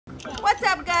What's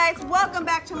up, guys? Welcome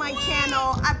back to my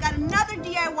channel. I've got another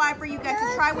DIY for you guys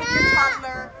to try with your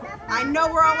toddler. I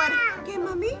know we're all at... ¿Qué,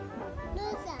 mami?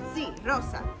 Sí,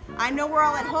 Rosa. I know we're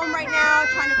all at home right now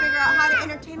trying to figure out how to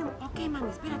entertain them. Okay,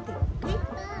 mami, espérate. Okay?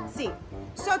 Sí.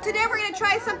 So today we're going to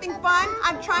try something fun.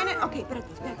 I'm trying it... Okay,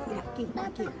 espérate. Mira, aquí.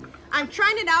 I'm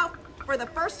trying it out for the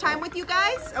first time with you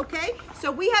guys, okay?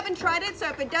 So we haven't tried it, so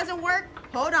if it doesn't work,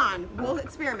 hold on, we'll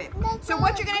experiment. So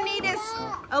what you're gonna need is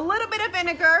a little bit of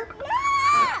vinegar,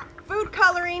 food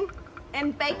coloring,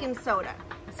 and baking soda.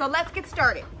 So let's get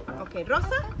started. Okay,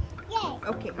 Rosa?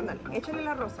 Okay, ándale, échale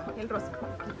la rosa, el rosa.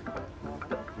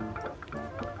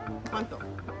 ¿Cuánto?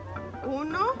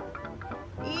 1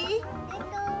 y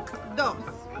 2.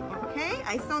 Okay,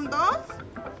 ahí son 2.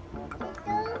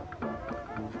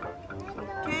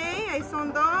 Ahí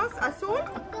son 2. ¿Azul?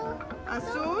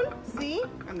 Azul, sí.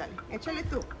 Ándale, échale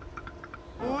tú.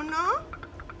 1,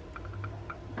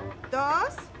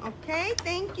 2. Ok,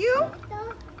 thank you.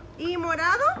 ¿Y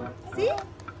morado? ¿Sí?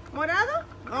 ¿Morado?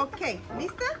 Ok,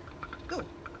 ¿lista? Tú.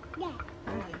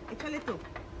 Ándale, échale tú.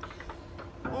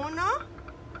 1.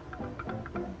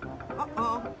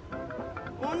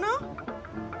 1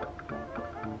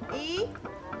 y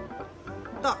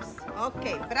 2.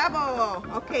 Okay, bravo.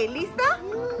 Okay, ¿lista?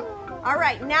 All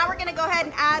right, now we're gonna go ahead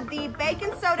and add the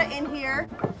baking soda in here.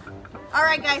 All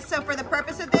right, guys, so for the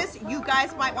purpose of this, you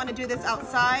guys might want to do this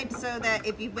outside so that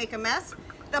if you make a mess,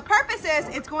 the purpose is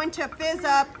it's going to fizz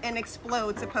up and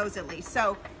explode, supposedly.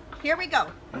 So here we go.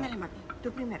 Ándale, mami,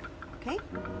 tú primero, okay?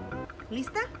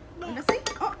 ¿Lista? ¿Ahora sí?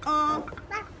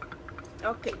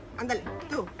 Okay, ándale,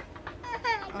 tú.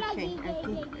 Okay,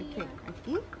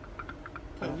 aquí.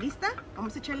 Okay, ¿lista?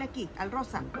 Vamos a echarle aquí, al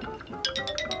rosa.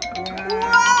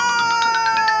 ¡Wow!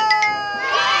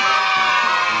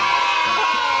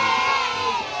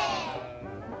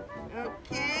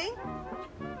 Okay.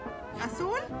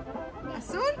 ¿Azul?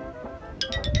 ¿Azul?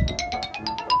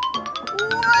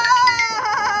 ¡Wow!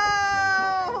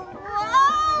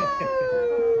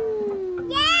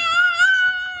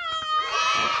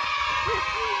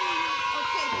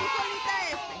 Okay, tú solita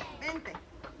Vente.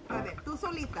 A ver, tú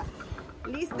solita.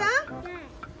 ¿Lista?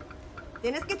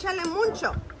 Tienes que echarle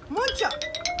mucho.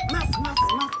 Más.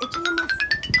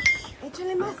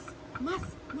 Échale más.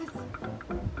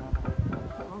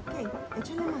 Ok,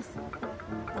 échale más.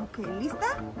 Ok, ¿lista?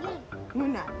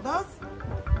 1, 2.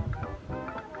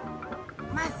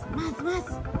 Más.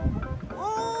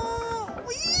 ¡Oh!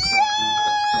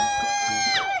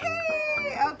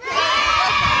 ¡Yeah! Ok,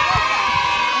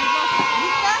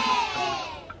 ¿lista?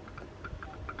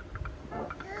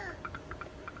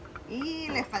 Y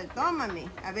le faltó, mami.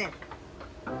 A ver.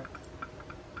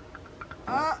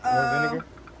 Uh-oh.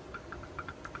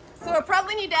 So we'll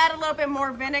probably need to add a little bit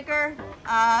more vinegar.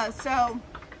 So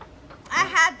I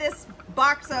had this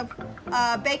box of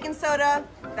baking soda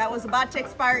that was about to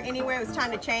expire anyway. It was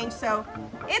time to change. So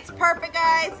it's perfect,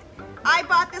 guys. I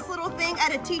bought this little thing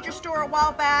at a teacher store a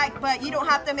while back, but you don't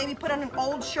have to maybe put on an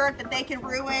old shirt that they can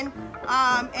ruin.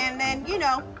 And then, you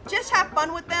know, just have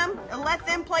fun with them and let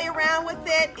them play around with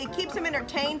it. It keeps them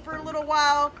entertained for a little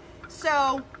while.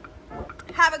 So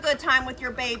have a good time with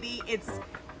your baby.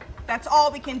 That's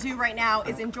all we can do right now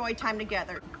is enjoy time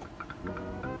together.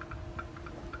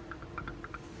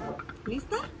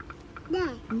 ¿Lista?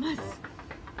 Ya. Más.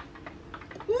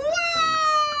 ¡Wow!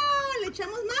 ¿Le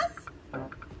echamos más?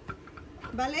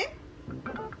 ¿Vale?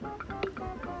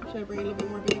 Should I bring a little bit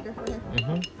more vinegar for her?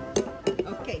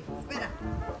 Okay, espera.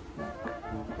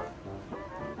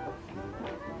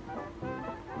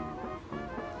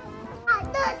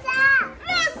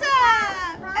 Rosa!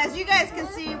 As you guys can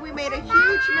see, we made a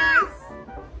huge mess.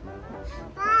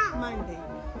 Monday.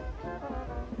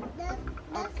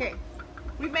 Okay.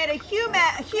 We made a huge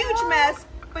mess,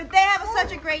 but they have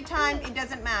such a great time, it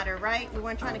doesn't matter, right? We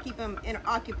weren't trying to keep them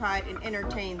occupied and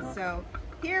entertained, so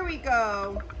here we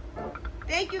go.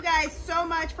 Thank you guys so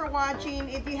much for watching.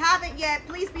 If you haven't yet,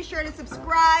 please be sure to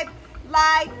subscribe,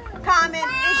 like, comment,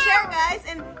 and share, guys.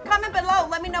 And comment below.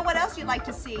 Let me know what else you'd like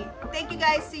to see. Thank you,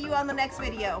 guys. See you on the next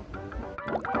video.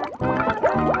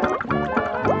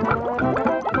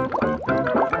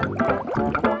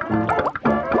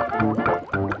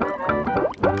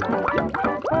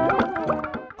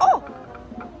 Oh,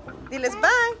 diles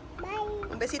bye. Bye.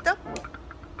 Un besito.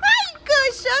 Ay,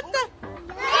 cochota.